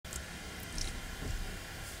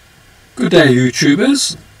Good day,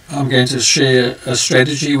 YouTubers. I'm going to share a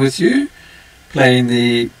strategy with you playing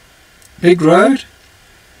the big road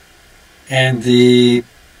and the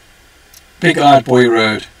big-eyed boy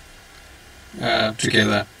road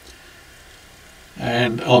together.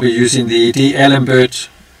 And I'll be using the Alembert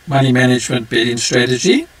money management betting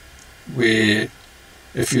strategy, where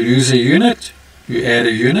if you lose a unit, you add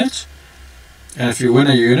a unit, and if you win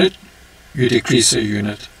a unit, you decrease a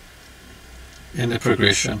unit in the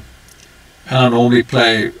progression. And I normally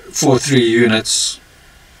play for 3 units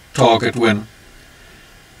target win.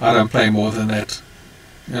 I don't play more than that,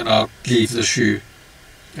 and I'll leave the shoe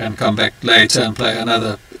and come back later and play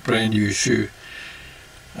another brand new shoe.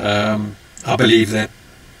 I believe that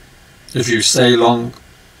if you stay long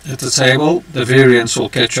at the table, the variance will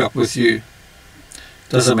catch up with you.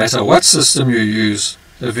 Doesn't matter what system you use,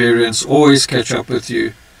 the variance always catch up with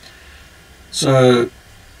you. So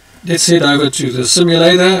let's head over to the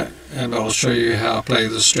simulator and I'll show you how I play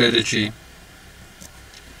the strategy.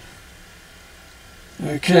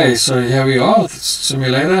 Okay, so here we are, the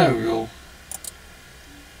simulator. We'll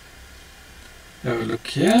have a look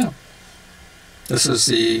here. This is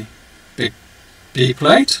the big B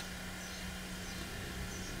plate.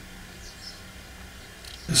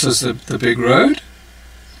 This is the big road,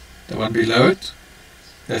 the one below it.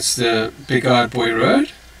 That's the big-eyed boy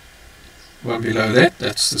road. The one below that,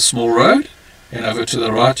 that's the small road. And over to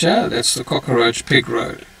the right here, that's the cockroach pig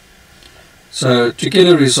road. So to get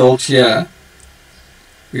a result here,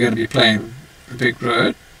 we're going to be playing the big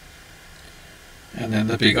road, and then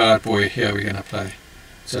the big-eyed boy here we're going to play.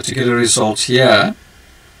 So to get a result here,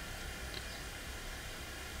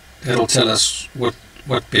 that'll tell us what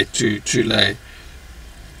bet to lay.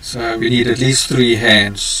 So we need at least 3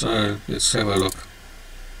 hands, so let's have a look.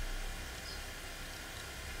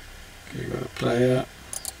 Okay, we've got a player,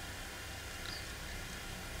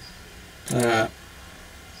 player,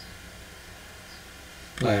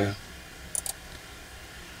 player.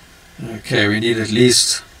 Okay, we need at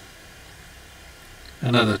least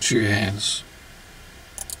another 2 hands.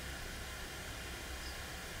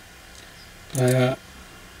 Player,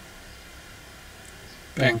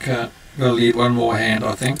 banker. We'll need 1 more hand,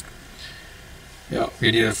 I think. Yeah,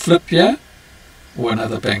 we need a flip here or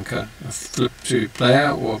another banker. A flip to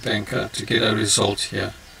player or banker to get a result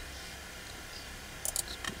here.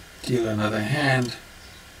 Deal another hand.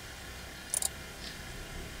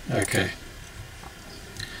 Okay.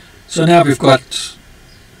 So now we've got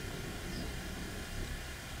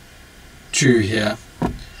 2 here.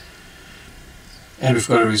 And we've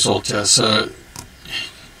got a result here. So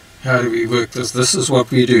how do we work this? This is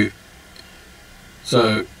what we do.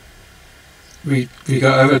 So we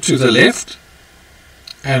go over to the left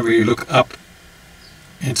and we look up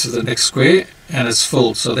into the next square and it's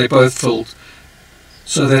filled. So they're both filled.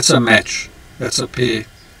 So that's a match. That's a pair,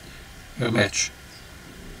 a match.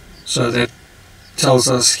 So that tells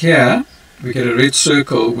us here we get a red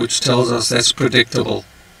circle which tells us that's predictable.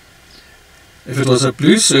 If it was a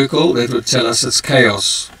blue circle, that would tell us it's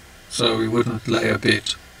chaos. So we wouldn't lay a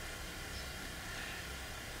bet.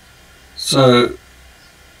 So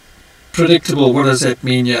predictable, what does that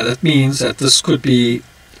mean? Yeah, that means that this could be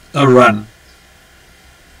a run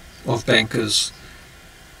of bankers.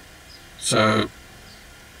 So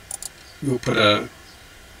we'll put a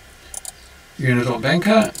unit on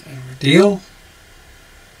banker and we deal,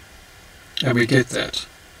 and we get that.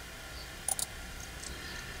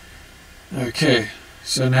 Okay,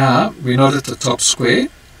 so now we're not at the top square,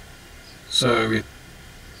 so we're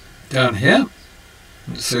down here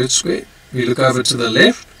in the 3rd square. We look over to the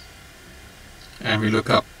left and we look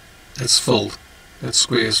up. It's filled. That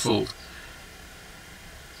square is filled.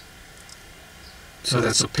 So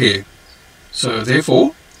that's a pair. So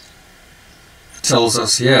therefore it tells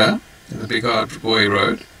us here in the big-eyed boy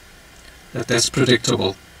road that that's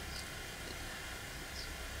predictable.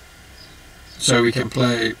 So we can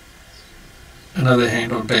play another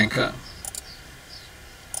hand on banker.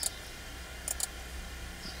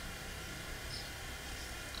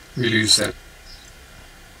 We lose that.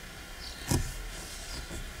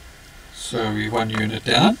 So we 1 unit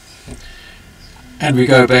down and we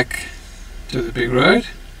go back to the big road.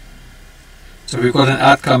 So we've got an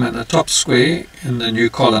outcome in the top square in the new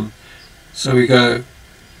column. So we go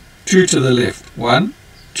 2 to the left, 1,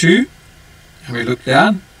 2, and we look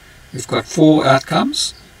down. We've got 4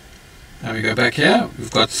 outcomes. And we go back here,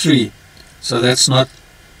 we've got 3. So that's not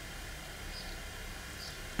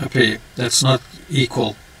a pair, that's not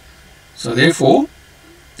equal. So therefore,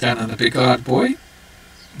 down in the big-eyed boy,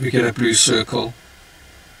 we get a blue circle.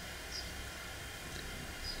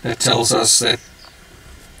 That tells us that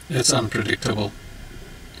it's unpredictable.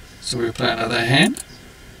 So we play another hand.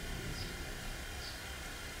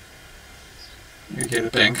 We get a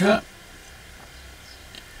banker.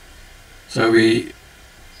 So we,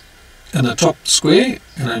 in the top square,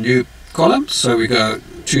 in a new column, so we go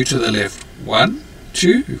 2 to the left. 1,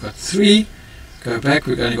 2, we've got 3. Go back,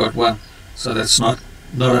 we've only got 1. So that's not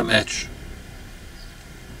a match.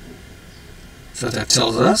 So that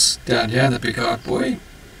tells us, down here in the big hard boy,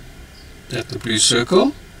 that the blue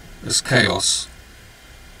circle is chaos.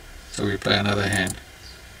 So we play another hand.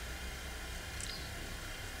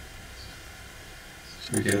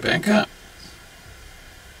 So we get a banker.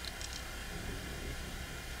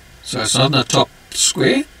 So it's not in the top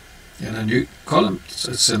square in a new column,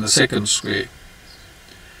 so it's in the second square.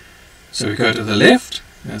 So we go to the left,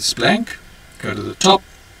 that's blank. Go to the top,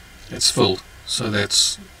 it's filled. So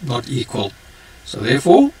that's not equal. So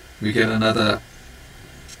therefore, we get another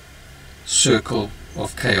circle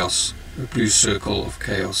of chaos, a blue circle of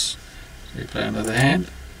chaos. So we play another hand.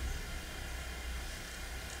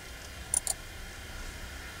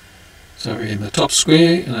 So we're in the top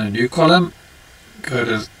square in a new column. Go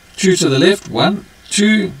to 2 to the left, 1,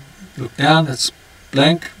 2, look down, it's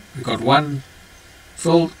blank. We've got 1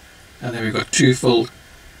 filled, and then we've got 2 filled,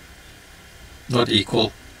 not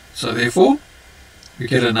equal. So therefore, we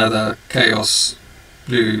get another chaos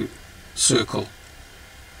blue circle.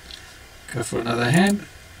 Go for another hand.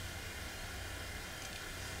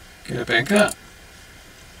 Get a banker.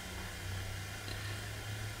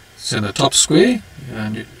 It's in the top square, in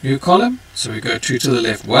a new column. So we go 2 to the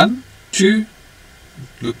left, 1, 2.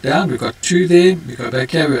 Look down, we've got 2 there. We go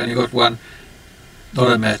back here, we only got 1.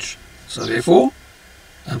 Not a match. So therefore,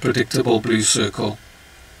 unpredictable blue circle,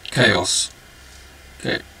 chaos.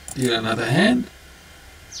 Okay, deal another hand.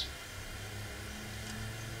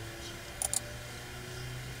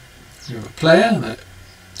 We have a player in the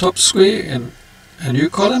top square in a new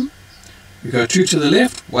column. We go 2 to the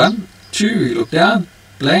left, 1, 2, we look down,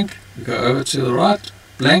 blank, we go over to the right,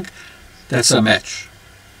 blank, that's a match.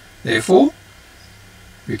 Therefore,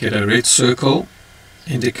 we get a red circle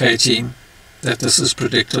indicating that this is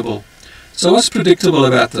predictable. So what's predictable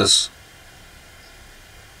about this?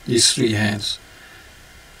 These 3 hands.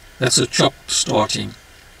 That's a chop starting.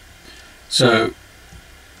 So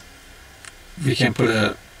we can put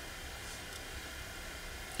a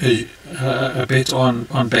bet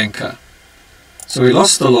on banker. So we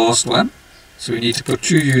lost the last one, so we need to put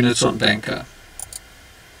 2 units on banker.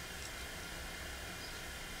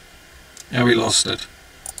 And we lost it.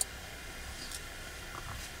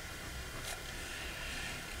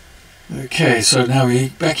 Okay, so now we're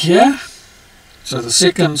back here. So the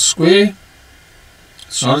second square,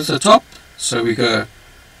 it's not at the top, so we go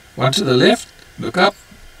 1 to the left, look up,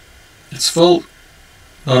 it's full,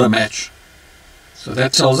 not a match. So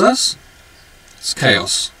that tells us it's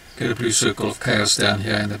chaos. Get a blue circle of chaos down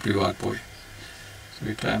here in the blue hard boy. So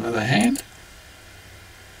we play another hand.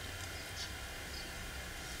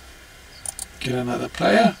 Get another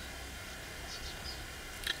player.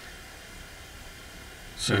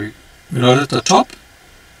 So we're not at the top.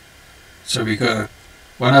 So we go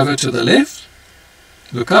 1 over to the left,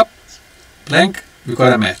 look up, blank, we've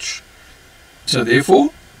got a match. So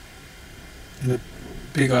therefore, in the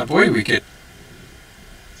big hard boy we get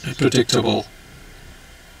a predictable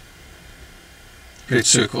red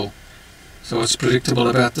circle. So what's predictable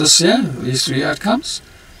about this here, these 3 outcomes?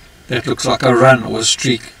 That looks like a run or a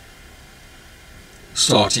streak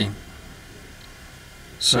starting.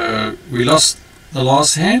 So we lost the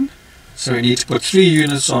last hand, so we need to put 3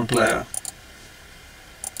 units on player.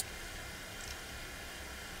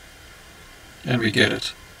 And we get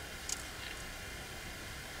it.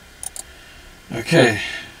 Okay,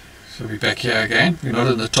 so we're back here again. We're not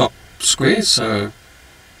in the top square, so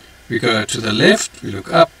we go to the left, we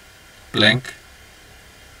look up, blank.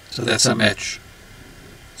 So that's a match.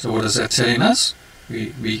 So what is that telling us?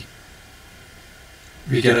 We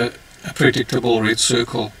get a predictable red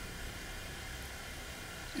circle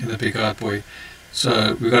in the big hard boy.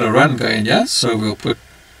 So we've got a run going here, so we'll put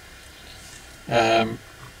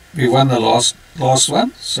we won the last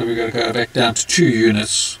one, so we've got to go back down to 2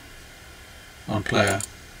 units on player.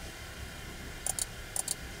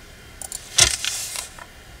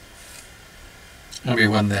 And we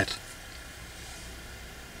won that.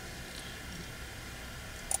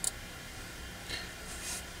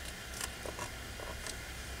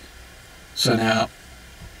 So now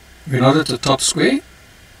we're not at the top square,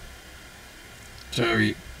 so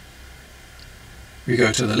we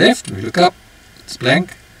go to the left, we look up, it's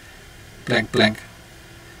blank, blank, blank.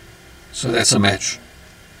 So that's a match.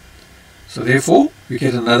 So therefore we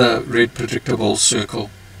get another red predictable circle.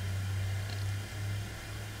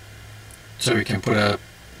 So we can put a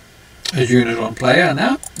unit on player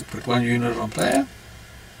now. We put 1 unit on player.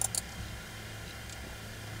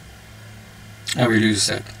 And we lose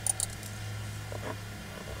that.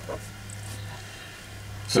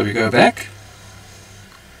 So we go back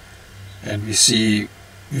and we see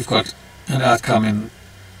we've got an outcome in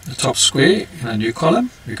the top square in a new column.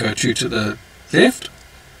 We go 2 to the left,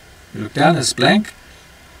 we look down, it's blank,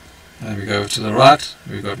 and we go to the right,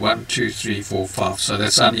 we've got 1, 2, 3, 4, 5. So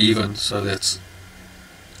that's uneven, so that's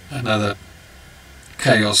another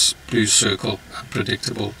chaos blue circle,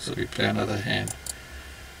 unpredictable. So we play another hand.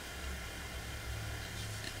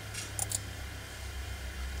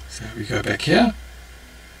 So we go back here,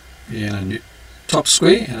 we're in a new top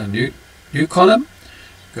square in a new column,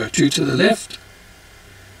 go 2 to the left,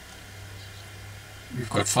 we've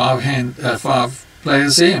got 5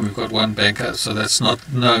 players there, and we've got 1 banker, so that's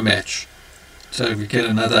no match. So we get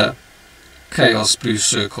another chaos blue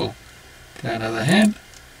circle. Play another hand.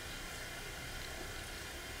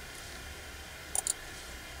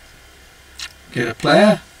 Get a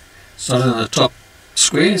player. It's not in the top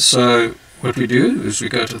square, so what we do is we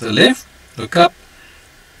go to the left, look up,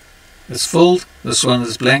 it's filled, this one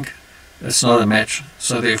is blank, it's not a match,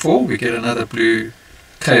 so therefore we get another blue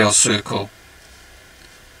chaos circle.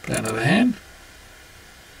 Play another hand.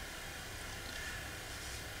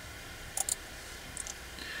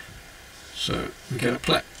 So we get a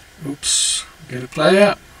play. Oops, we get a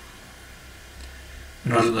player.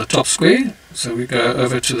 We're not in the top square, so we go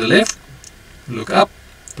over to the left, look up,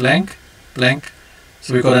 blank, blank.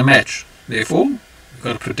 So we've got a match. Therefore, we've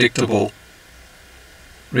got a predictable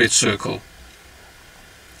red circle.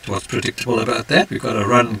 What's predictable about that? We've got a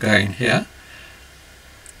run going here.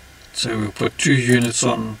 So we'll put 2 units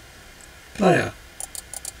on player.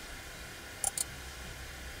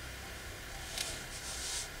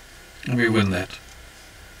 And we win that.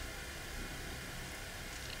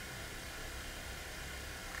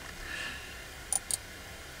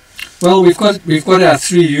 Well, we've got our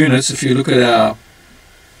 3 units. If you look at our,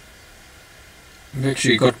 we've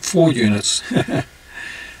actually got 4 units.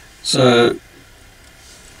 So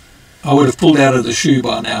I would have pulled out of the shoe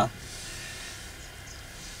by now.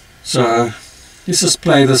 So let's just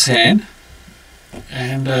play this hand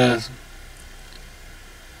and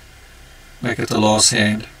make it the last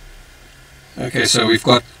hand. Okay, so we're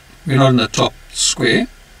not in the top square,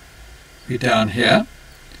 we're down here,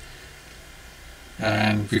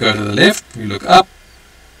 and we go to the left, we look up,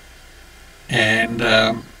 and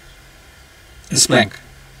it's blank,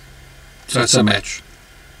 so it's a match.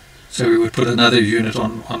 So we would put another unit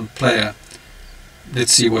on player.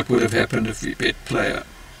 Let's see what would have happened if we bet player.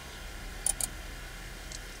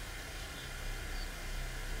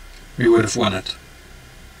 We would have won it.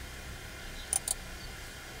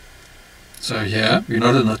 So here, we're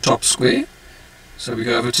not in the top square, so we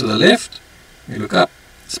go over to the left, we look up,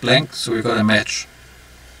 it's blank, so we've got a match.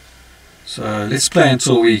 So let's play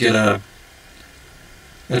until we get a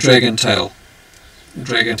dragon tail. The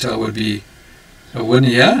dragon tail would be a win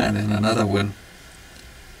here, and then another win.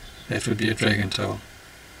 That would be a dragon tail.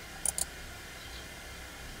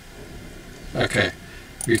 Okay,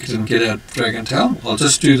 we didn't get a dragon tail. I'll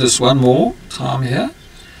just do this one more time here.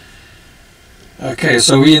 Okay,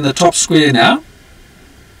 so we're in the top square now.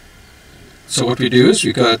 So what we do is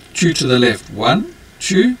we go 2 to the left, 1,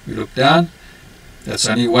 2, we look down, that's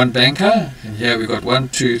only 1 banker, and here we've got 1,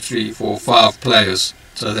 2, 3, 4, 5 players,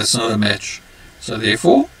 so that's not a match. So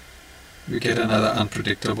therefore, we get another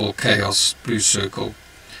unpredictable chaos blue circle.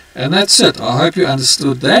 And that's it. I hope you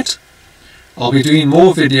understood that. I'll be doing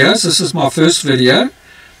more videos. This is my first video.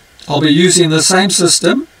 I'll be using the same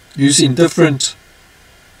system, using different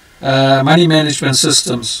money management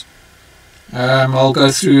systems. I'll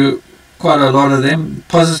go through quite a lot of them,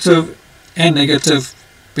 positive and negative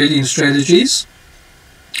betting strategies,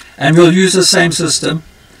 and we'll use the same system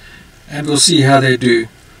and we'll see how they do.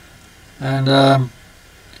 And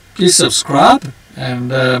please subscribe,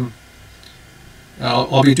 and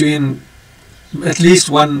I'll be doing at least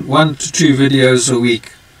one to two videos a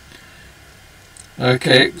week.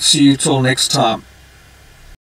 Okay, see you till next time.